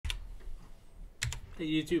Hey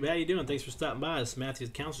YouTube, how you doing? Thanks for stopping by. It's Matthew's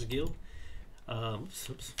Counselors Guild.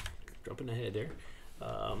 Oops, jumping ahead there.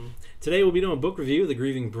 Today we'll be doing a book review of The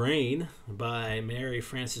Grieving Brain by Mary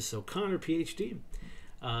Frances O'Connor, PhD.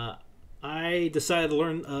 I decided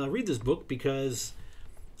to read this book because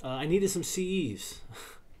I needed some CEs.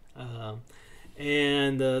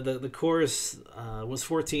 And the course was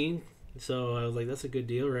 14, so I was like, that's a good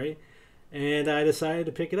deal, right? And I decided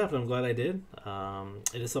to pick it up, and I'm glad I did.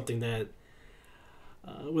 It is something that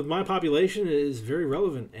with my population is very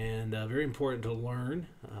relevant and very important to learn.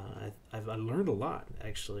 I learned a lot,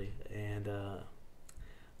 actually, and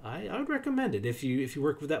I would recommend it if you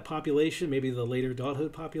work with that population, maybe the later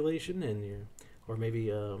adulthood population, and or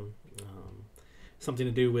maybe something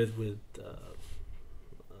to do with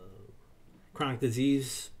chronic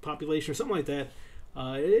disease population or something like that.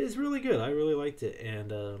 It is really good. I really liked it,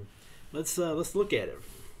 and let's look at it.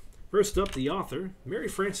 First up, the author, Mary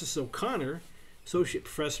Frances O'Connor, Associate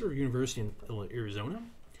Professor, University of Arizona,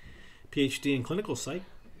 PhD in Clinical Psych,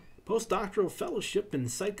 Postdoctoral Fellowship in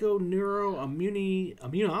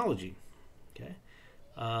Psychoneuroimmunology. Okay,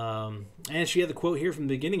 and she had the quote here from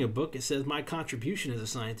the beginning of the book. It says, "My contribution as a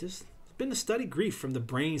scientist has been to study grief from the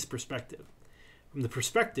brain's perspective, from the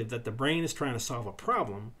perspective that the brain is trying to solve a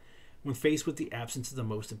problem when faced with the absence of the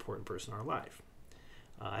most important person in our life."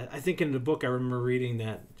 I think in the book I remember reading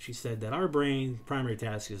that she said that our brain's primary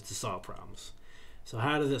task is to solve problems. So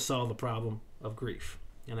how does it solve the problem of grief?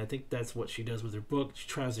 And I think that's what she does with her book. She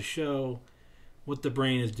tries to show what the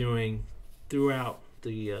brain is doing throughout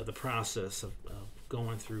the process of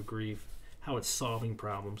going through grief, how it's solving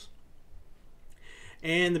problems.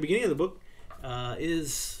 And the beginning of the book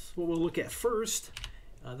is what we'll look at first.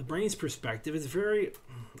 The brain's perspective is very,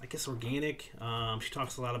 I guess, organic. She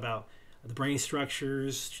talks a lot about the brain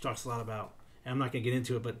structures. She talks a lot about, and I'm not going to get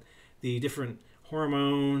into it, but the different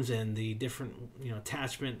hormones and the different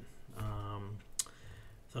attachment.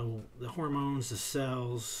 So the hormones, the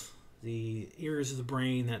cells, the areas of the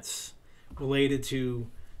brain that's related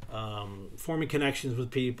to forming connections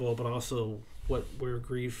with people, but also where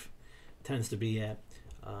grief tends to be at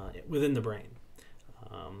within the brain.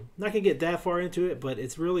 Not gonna get that far into it, but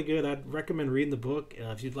it's really good. I'd recommend reading the book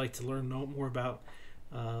if you'd like to learn more about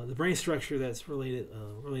the brain structure that's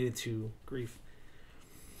related to grief.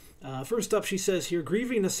 First up, she says here,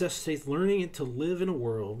 grieving necessitates learning to live in a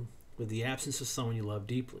world with the absence of someone you love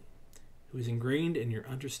deeply, who is ingrained in your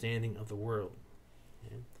understanding of the world.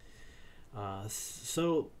 Okay?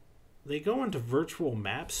 So they go into virtual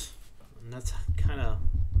maps, and that's kind of,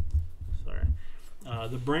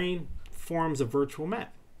 the brain forms a virtual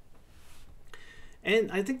map.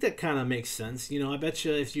 And I think that kind of makes sense. I bet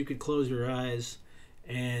you if you could close your eyes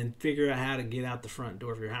and figure out how to get out the front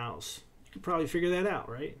door of your house, you could probably figure that out,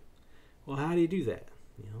 right? Well, how do you do that?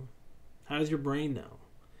 How does your brain know?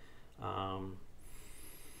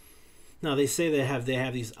 Now they say they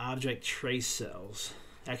have these object trace cells,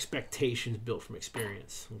 expectations built from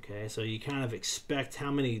experience. Okay, so you kind of expect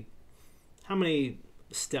how many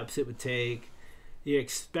steps it would take. You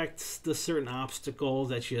expect the certain obstacles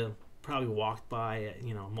that you probably walked by,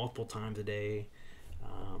 multiple times a day.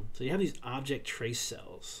 So you have these object trace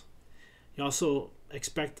cells. You also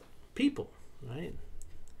expect people, right?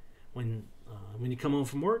 When you come home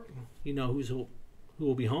from work, you know who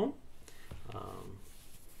will be home.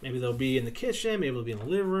 Maybe they'll be in the kitchen, maybe they'll be in the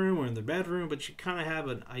living room or in the bedroom, but you kind of have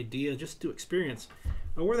an idea just to experience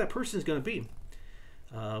of where that person is going to be.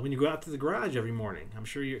 When you go out to the garage every morning, I'm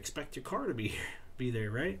sure you expect your car to be there,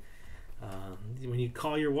 right? When you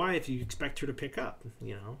call your wife, you expect her to pick up.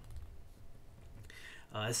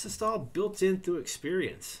 It's just all built in through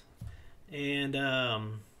experience, and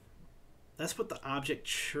that's what the object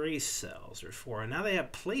trace cells are for. And now they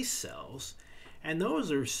have place cells, and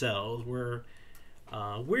those are cells where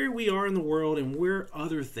we are in the world and where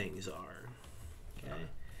other things are. Okay,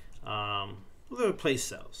 well, they're place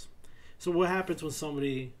cells. So what happens when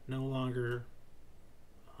somebody no longer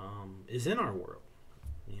is in our world?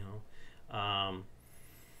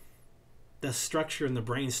 The structure in the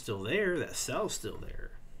brain's still there, that cell's still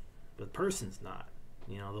there, but the person's not.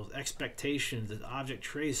 Those expectations, the object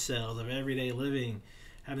trace cells of everyday living,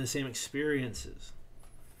 having the same experiences,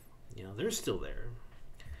 they're still there.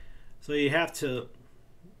 So you have to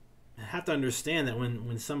understand that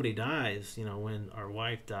when somebody dies, when our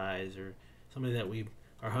wife dies or somebody that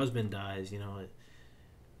our husband dies,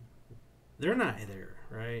 they're not there,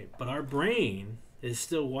 right? But our brain is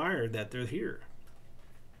still wired that they're here,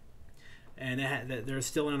 and that they're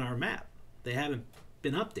still in our map. They haven't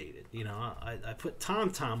been updated. I put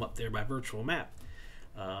TomTom up there by virtual map.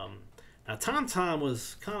 Now TomTom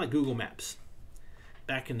was kind of like Google Maps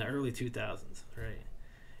back in the early 2000s, right?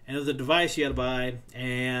 And it was a device you had to buy,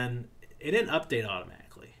 and it didn't update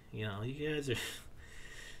automatically. You know, you guys are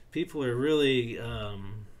people are really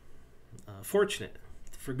fortunate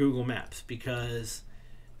for Google Maps, because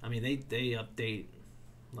I mean they update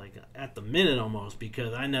like at the minute almost,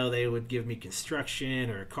 because I know they would give me construction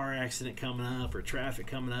or a car accident coming up or traffic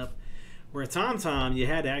coming up. Where at TomTom, you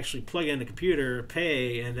had to actually plug in the computer,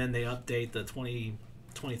 pay, and then they update the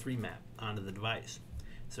 2023 map onto the device.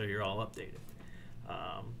 So you're all updated.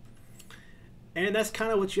 And that's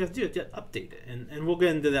kind of what you have to do, to update it. And we'll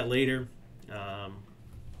get into that later.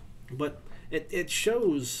 But it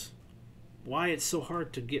shows why it's so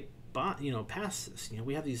hard to get past this. You know,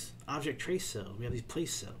 we have these object trace cells, we have these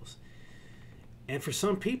place cells. And for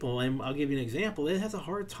some people, and I'll give you an example, it has a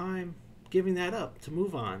hard time giving that up, to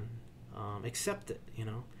move on. Accept it, you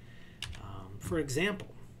know. For example,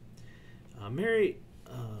 Mary,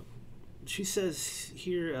 she says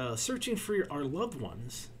here, searching for our loved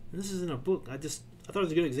ones. And this is in a book. I thought it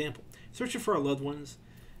was a good example. Searching for our loved ones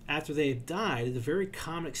after they have died is a very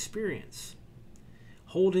common experience.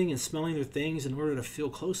 Holding and smelling their things in order to feel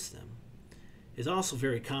close to them is also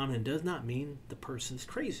very common and does not mean the person's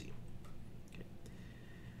crazy. Okay.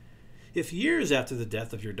 If years after the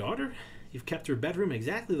death of your daughter, you've kept her bedroom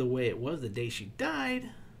exactly the way it was the day she died,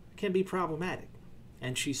 it can be problematic.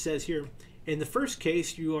 And she says here, in the first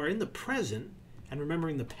case, you are in the present and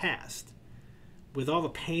remembering the past, with all the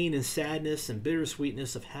pain and sadness and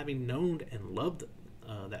bittersweetness of having known and loved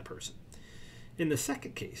that person. In the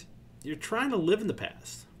second case, you're trying to live in the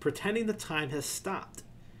past, pretending the time has stopped,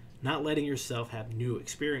 not letting yourself have new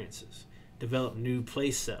experiences, develop new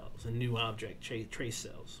place cells and new object trace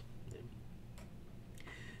cells.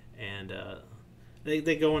 And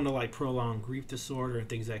they go into like prolonged grief disorder and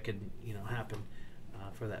things that could happen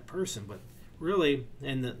for that person. But really,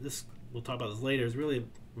 and this we'll talk about this later, is really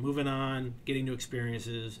moving on, getting new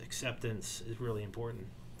experiences, acceptance is really important.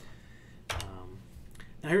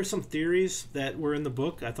 Now here's some theories that were in the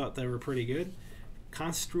book. I thought they were pretty good.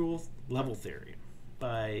 Construal level theory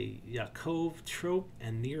by Yaakov Trop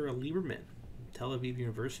and Nira Lieberman, Tel Aviv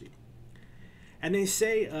University. And they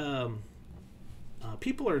say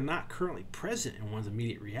people are not currently present in one's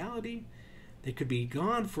immediate reality. They could be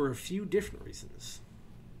gone for a few different reasons.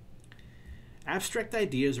 Abstract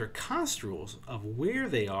ideas are construals of where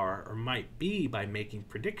they are or might be by making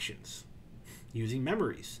predictions, using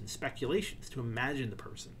memories and speculations to imagine the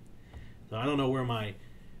person. So I don't know where my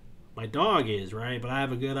dog is, right? But I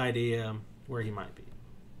have a good idea where he might be.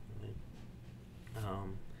 Right?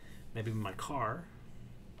 Maybe my car.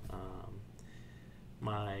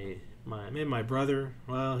 Maybe my brother.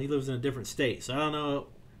 Well, he lives in a different state, so I don't know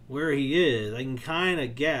where he is. I can kind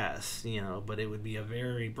of guess, but it would be a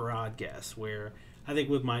very broad guess. Where I think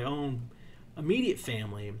with my own immediate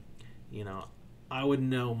family, I would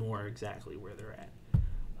know more exactly where they're at.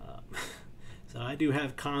 So I do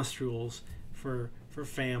have construals for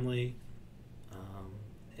family.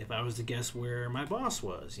 If I was to guess where my boss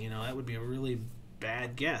was, that would be a really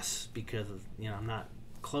bad guess, because I'm not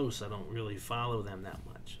close. I don't really follow them that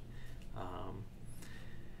much.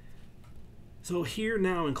 So here,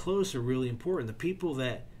 now, and close are really important. The people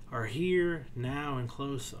that are here, now, and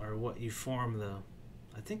close are what you form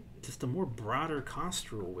I think, just a more broader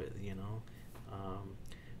construal with,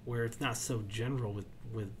 where it's not so general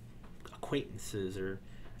with acquaintances or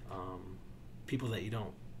people that you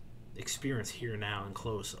don't experience here, now, and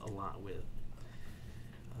close a lot with.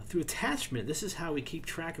 Through attachment, this is how we keep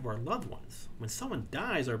track of our loved ones. When someone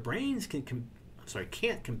dies, our brains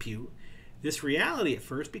can't compute this reality at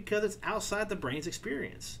first because it's outside the brain's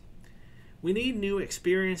experience. We need new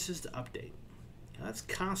experiences to update. Now, that's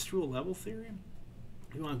construal level theory.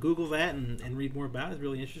 If you want to Google that and read more about it, it's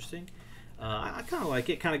really interesting. I kind of like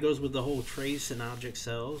it. It kind of goes with the whole trace and object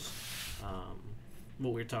cells,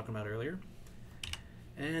 what we were talking about earlier.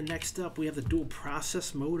 And next up, we have the dual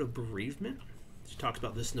process mode of bereavement. She talks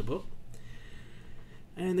about this in the book.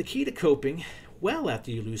 And the key to coping well after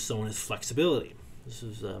you lose someone is flexibility. This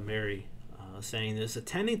is Mary saying this,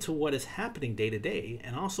 attending to what is happening day to day,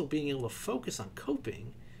 and also being able to focus on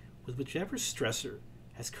coping with whichever stressor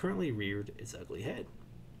has currently reared its ugly head.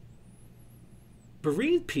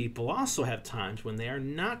 Bereaved people also have times when they are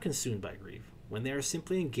not consumed by grief, when they are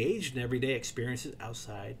simply engaged in everyday experiences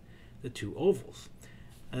outside the two ovals.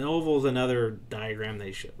 An oval is another diagram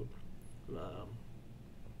they showed.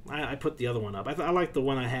 I put the other one up. I like the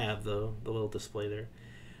one I have, the little display there.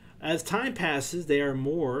 As time passes, they are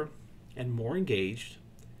more and more engaged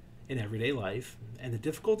in everyday life, and the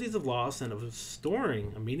difficulties of loss and of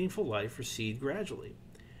restoring a meaningful life recede gradually.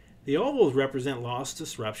 The ovals represent loss,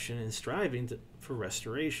 disruption, and striving for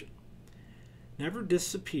restoration. never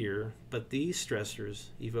disappear, but these stressors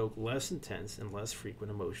evoke less intense and less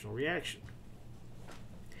frequent emotional reaction.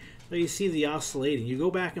 So you see the oscillating. You go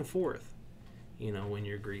back and forth, when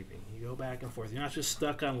you're grieving. You go back and forth. You're not just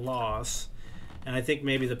stuck on loss. And I think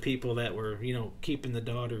maybe the people that were, keeping the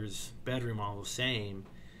daughter's bedroom all the same,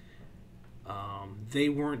 they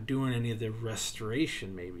weren't doing any of the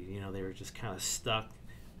restoration, maybe. They were just kind of stuck.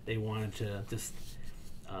 They wanted to just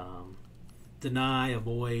deny,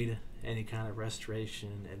 avoid any kind of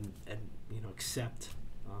restoration and accept,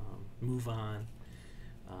 move on.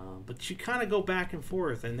 But you kind of go back and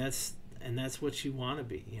forth, and that's what you want to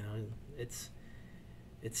be.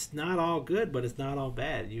 It's not all good, but it's not all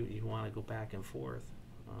bad. You want to go back and forth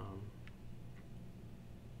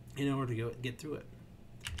in order to get through it.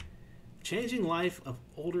 Changing life of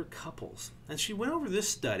older couples. And she went over this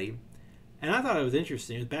study, and I thought it was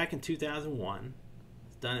interesting. It was back in 2001. It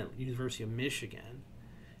was done at University of Michigan.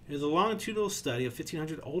 It was a longitudinal study of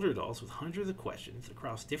 1,500 older adults with hundreds of questions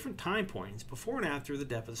across different time points before and after the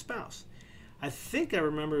death of the spouse. I think I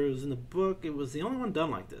remember it was in the book. It was the only one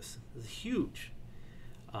done like this. It was huge.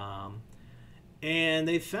 And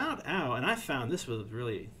they found out, and I found this was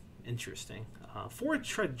really interesting, 4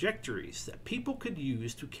 trajectories that people could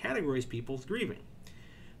use to categorize people's grieving.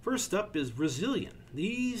 First up is resilient.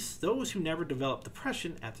 Those who never develop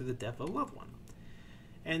depression after the death of a loved one.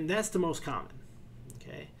 And that's the most common.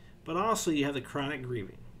 Okay? But also you have the chronic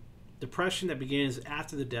grieving. Depression that begins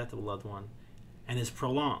after the death of a loved one and is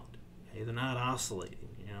prolonged. Okay? They're not oscillating.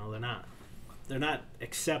 They're not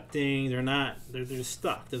accepting. They're just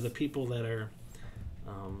stuck. They're the people that are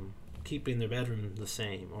keeping their bedroom the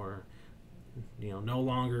same, or no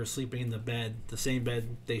longer sleeping in the same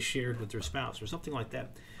bed they shared with their spouse, or something like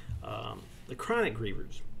that. The chronic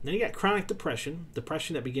grievers. Then you got chronic depression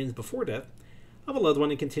that begins before death of a loved one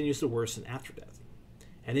and continues to worsen after death.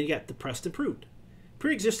 And then you got depressed improved.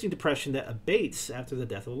 Pre-existing depression that abates after the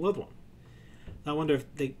death of a loved one. I wonder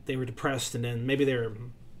if they were depressed and then maybe they're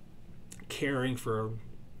caring for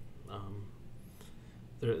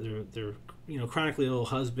their chronically ill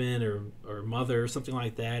husband or mother or something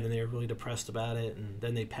like that, and they were really depressed about it, and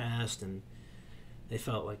then they passed and they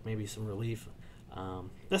felt like maybe some relief.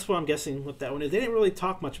 That's what I'm guessing what that one is. They didn't really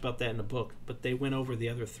talk much about that in the book, but they went over the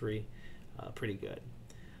other 3 pretty good.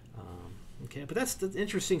 Okay, but that's the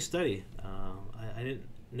interesting study. I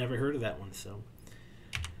never heard of that one. So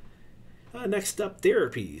next up,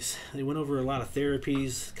 therapies. They went over a lot of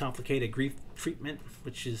therapies, complicated grief treatment,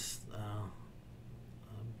 which is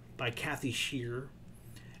by Kathy Shear.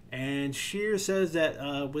 And Shear says that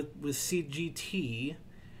with CGT,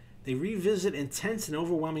 they revisit intense and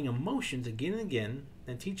overwhelming emotions again and again,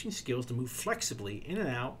 and teaching skills to move flexibly in and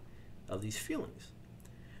out of these feelings.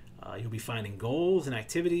 You'll be finding goals and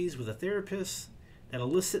activities with a therapist that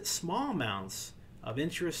elicit small amounts of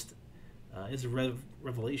interest is a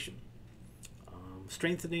revelation.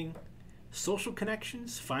 Strengthening social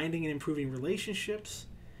connections, finding and improving relationships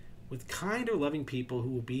with kind or loving people who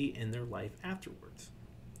will be in their life afterwards.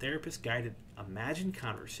 Therapist guided imagined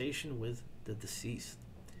conversation with the deceased.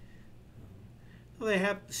 So they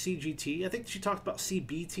have CGT. I think she talked about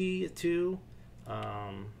CBT too.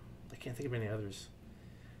 I can't think of any others.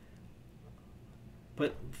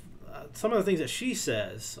 But some of the things that she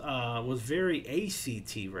says was very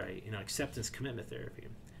ACT, right? Acceptance commitment therapy.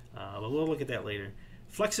 But we'll look at that later.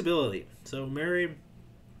 Flexibility. So Mary,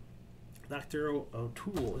 Dr.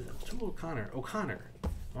 O'Toole, O'Connor.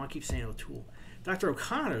 I want to keep saying O'Toole. Dr.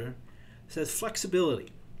 O'Connor says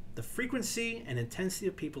flexibility. The frequency and intensity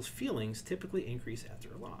of people's feelings typically increase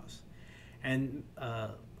after a loss. And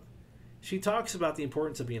she talks about the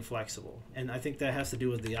importance of being flexible. And I think that has to do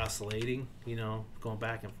with the oscillating, going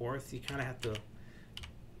back and forth. You kind of have to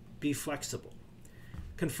be flexible.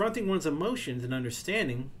 Confronting one's emotions and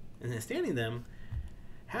understanding them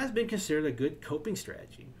has been considered a good coping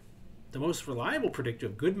strategy. The most reliable predictor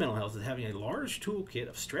of good mental health is having a large toolkit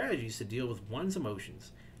of strategies to deal with one's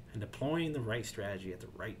emotions and deploying the right strategy at the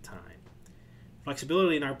right time.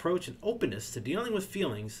 Flexibility in our approach and openness to dealing with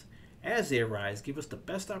feelings as they arise give us the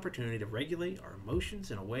best opportunity to regulate our emotions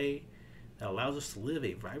in a way that allows us to live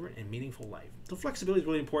a vibrant and meaningful life. So flexibility is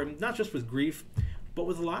really important, not just with grief, but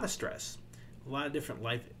with a lot of stress, a lot of different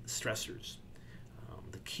life stressors.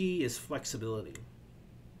 The key is flexibility.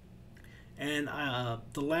 And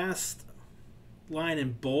the last line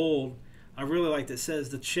in bold, I really like that. It says,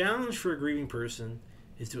 the challenge for a grieving person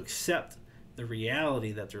is to accept the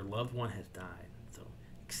reality that their loved one has died. So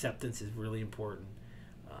acceptance is really important.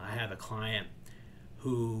 I have a client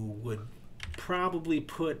who would probably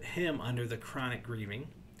put him under the chronic grieving.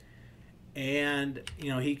 And,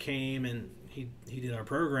 he came and he did our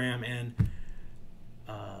program, and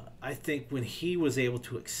I think when he was able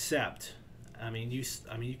to accept,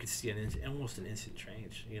 you could see almost an instant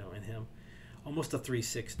change, in him, almost a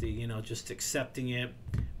 360. Just accepting it,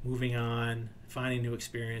 moving on, finding new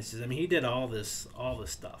experiences. I mean, he did all this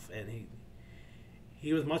stuff, and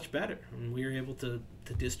he was much better, and we were able to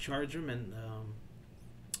discharge him, and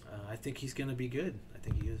I think he's going to be good. I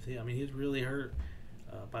think he is. I mean, he was really hurt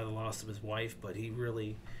by the loss of his wife, but he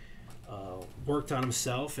really worked on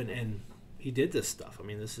himself, and he did this stuff. I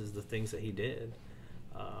mean, this is the things that he did.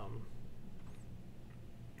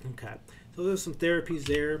 Okay, so there's some therapies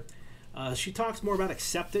there. She talks more about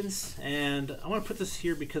acceptance, and I want to put this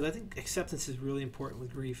here because I think acceptance is really important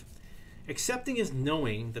with grief. Accepting is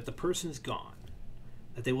knowing that the person is gone,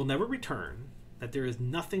 that they will never return, that there is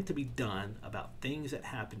nothing to be done about things that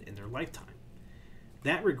happened in their lifetime.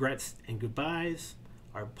 That regrets and goodbyes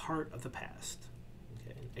are part of the past.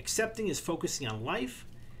 Okay? Accepting is focusing on life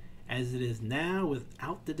as it is now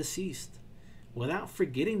without the deceased, without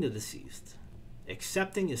forgetting the deceased.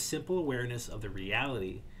 Accepting is simple awareness of the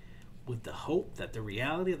reality with the hope that the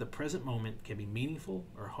reality of the present moment can be meaningful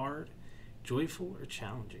or hard, joyful or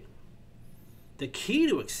challenging. The key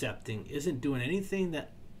to accepting isn't doing anything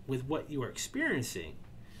with what you are experiencing,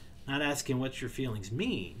 not asking what your feelings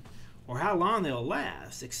mean or how long they'll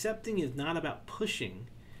last. Accepting is not about pushing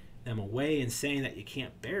them away and saying that you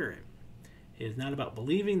can't bear it. It is not about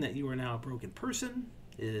believing that you are now a broken person.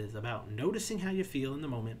 It is about noticing how you feel in the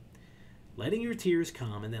moment, letting your tears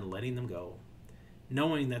come and then letting them go,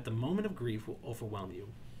 knowing that the moment of grief will overwhelm you,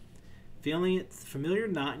 feeling its familiar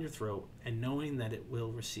knot in your throat, and knowing that it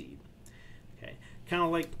will recede. Okay, kind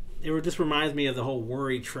of like it just reminds me of the whole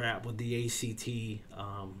worry trap with the ACT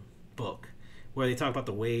book, where they talk about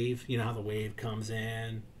the wave. You know how the wave comes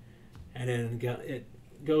in, and then it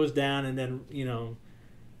goes down, and then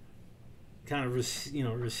kind of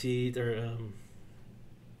recede, or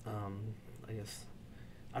I guess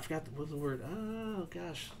I forgot what was the word. Oh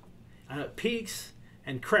gosh, peaks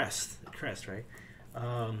and crest, right?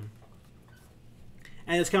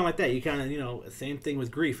 And it's kind of like that. You kind of same thing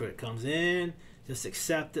with grief. When it comes in, just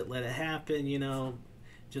accept it, let it happen.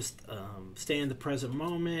 Just stay in the present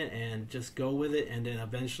moment and just go with it, and then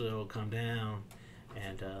eventually it'll come down.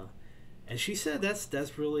 And she said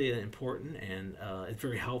that's really important, and it's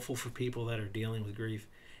very helpful for people that are dealing with grief,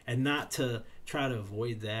 and not to try to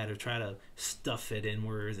avoid that or try to stuff it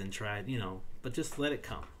inwards and try, but just let it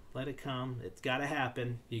come. Let it come. It's got to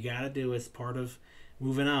happen. You got to do it. It's part of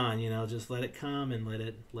moving on. Just let it come and let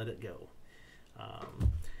it go.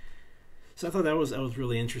 So I thought that was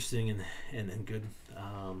really interesting and good.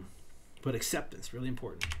 But acceptance, really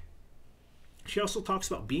important. She also talks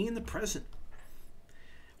about being in the present.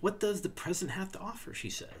 What does the present have to offer, she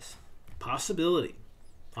says? Possibility.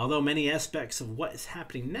 Although many aspects of what is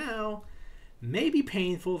happening now may be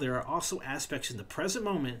painful, there are also aspects in the present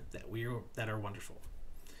moment that are wonderful.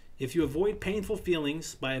 If you avoid painful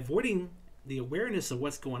feelings by avoiding the awareness of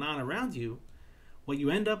what's going on around you, what you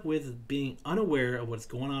end up with is being unaware of what's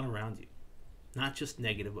going on around you. Not just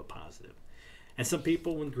negative, but positive. And some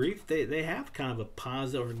people with grief, they have kind of a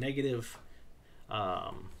positive or negative,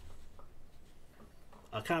 a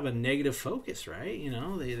kind of a negative focus, right?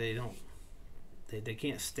 They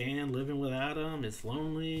can't stand living without them. It's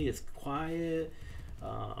lonely. It's quiet.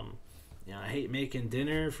 I hate making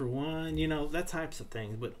dinner for one. That types of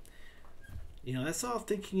things. But that's all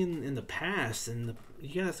thinking in the past, and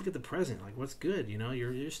you gotta look at the present. Like, what's good?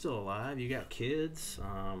 You're still alive. You got kids.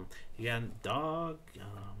 You got a dog.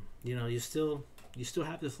 You still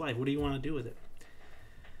have this life. What do you want to do with it?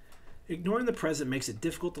 Ignoring the present makes it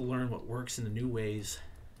difficult to learn what works in the new ways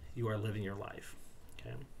you are living your life.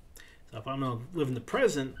 Okay. So if I'm gonna live in the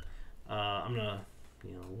present, I'm gonna,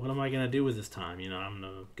 what am I gonna do with this time? I'm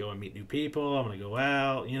gonna go and meet new people. I'm gonna go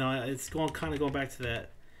out. It's going back to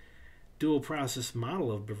that dual process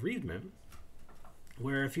model of bereavement,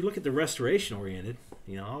 where if you look at the restoration oriented,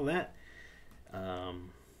 all that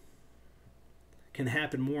can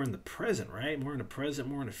happen more in the present, right? More in the present,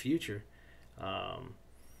 more in the future.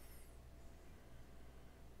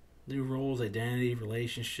 New roles, identity,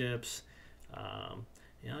 relationships.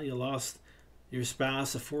 You lost your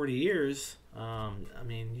spouse of 40 years.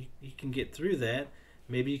 You can get through that.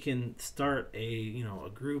 Maybe you can start a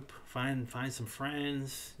group, find some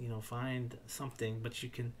friends, find something, but you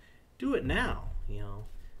can do it now,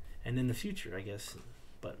 and in the future, I guess.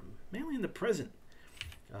 But mainly in the present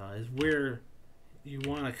is where you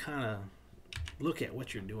want to kind of look at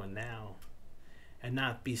what you're doing now and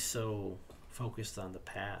not be so focused on the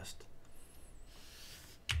past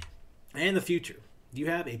and the future. You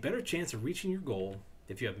have a better chance of reaching your goal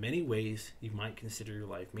if you have many ways you might consider your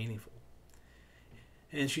life meaningful.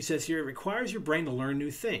 And she says here, it requires your brain to learn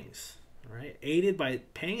new things, right? Aided by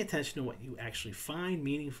paying attention to what you actually find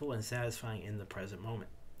meaningful and satisfying in the present moment.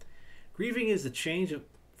 Grieving is the change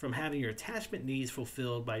from having your attachment needs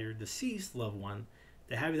fulfilled by your deceased loved one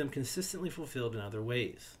to having them consistently fulfilled in other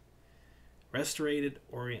ways. Restoration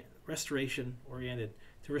oriented.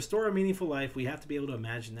 To restore a meaningful life, we have to be able to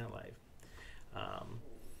imagine that life.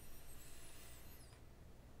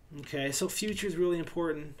 Okay, so future is really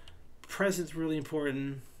important. Present's really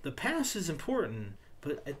important. The past is important,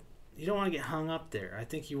 but you don't want to get hung up there. I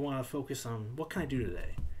think you want to focus on what can I do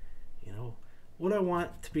today? You know, what do I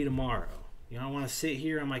want to be tomorrow? You know, I want to sit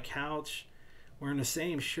here on my couch wearing the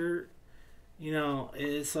same shirt. You know,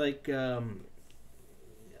 it's like I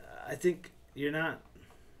think you're not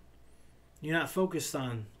focused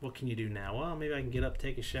on what can you do now. Well, maybe I can get up,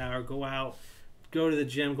 take a shower, go out, go to the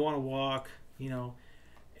gym, go on a walk, you know,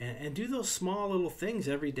 and do those small little things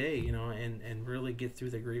every day, you know, and really get through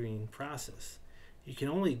the grieving process. You can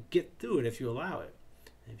only get through it if you allow it.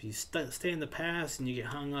 If you stay in the past and you get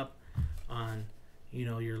hung up on, you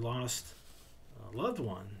know, your lost loved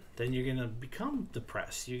one, then you're going to become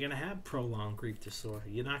depressed. You're going to have prolonged grief disorder.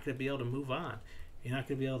 You're not going to be able to move on. You're not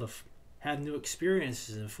going to be able to have new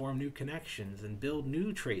experiences and form new connections and build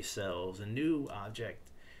new trace cells and new object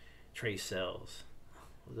trace cells.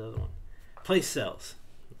 What's the other one? Place cells.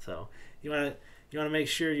 So you want to make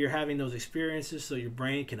sure you're having those experiences so your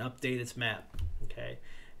brain can update its map. Okay,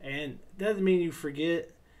 and that doesn't mean you forget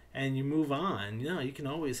and you move on. You know, you can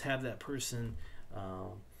always have that person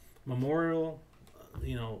memorial,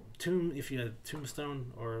 you know, tomb, if you have a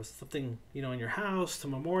tombstone or something, you know, in your house to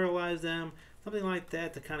memorialize them, something like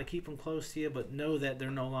that to kind of keep them close to you, but know that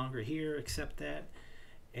they're no longer here. Accept that,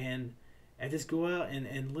 and just go out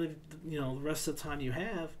and live, you know, the rest of the time you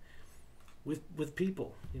have with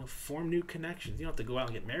people. You know, form new connections. You don't have to go out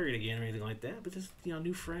and get married again or anything like that, but just, you know,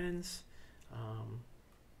 new friends,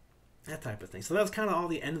 that type of thing. So that's kind of all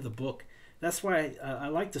the end of the book. That's why I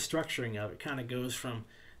like the structuring of it. It kind of goes from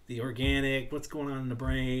the organic, what's going on in the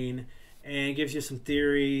brain, and it gives you some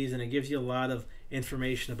theories, and it gives you a lot of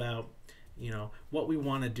information about, you know, what we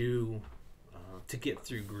want to do to get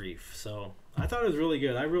through grief. So I thought it was really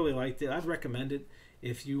good. I really liked it. I'd recommend it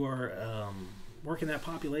if you are working that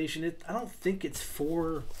population. I don't think it's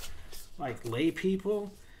for like lay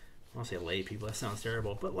people. I don't say lay people, that sounds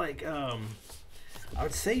terrible, but like I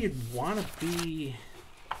would say you'd want to be,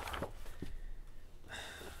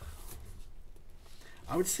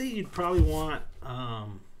 I would say you'd probably want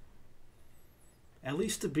at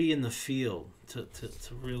least to be in the field to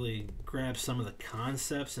really grab some of the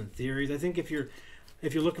concepts and theories. I think if you're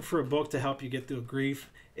looking for a book to help you get through grief,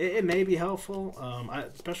 it may be helpful,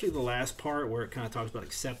 especially the last part where it kind of talks about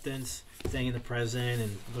acceptance, staying in the present,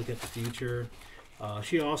 and looking at the future.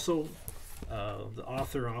 She also, the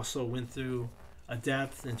author also went through a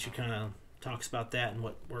death, and she kind of talks about that and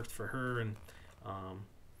what worked for her. And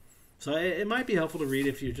so it might be helpful to read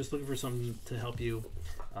if you're just looking for something to help you.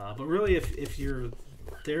 But really, if you're a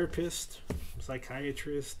therapist,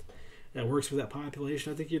 psychiatrist that works with that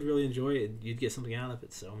population, I think you'd really enjoy it. You'd get something out of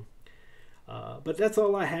it. So, but that's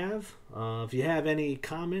all I have. If you have any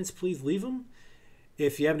comments, please leave them.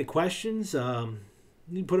 If you have any questions,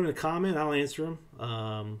 you can put them in a comment. I'll answer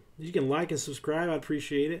them. You can like and subscribe. I'd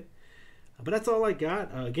appreciate it. But that's all I got.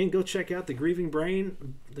 Again, go check out the Grieving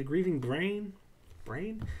Brain. The Grieving Brain.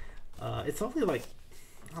 It's only like,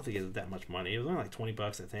 I don't think it's that much money. It was only like $20,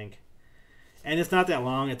 I think. And it's not that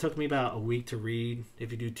long. It took me about a week to read.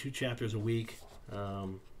 If you do 2 chapters a week,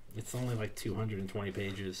 it's only like 220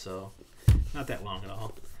 pages, so not that long at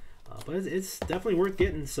all. But it's definitely worth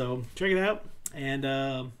getting. So check it out,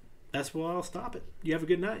 and that's where I'll stop it. You have a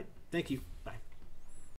good night. Thank you.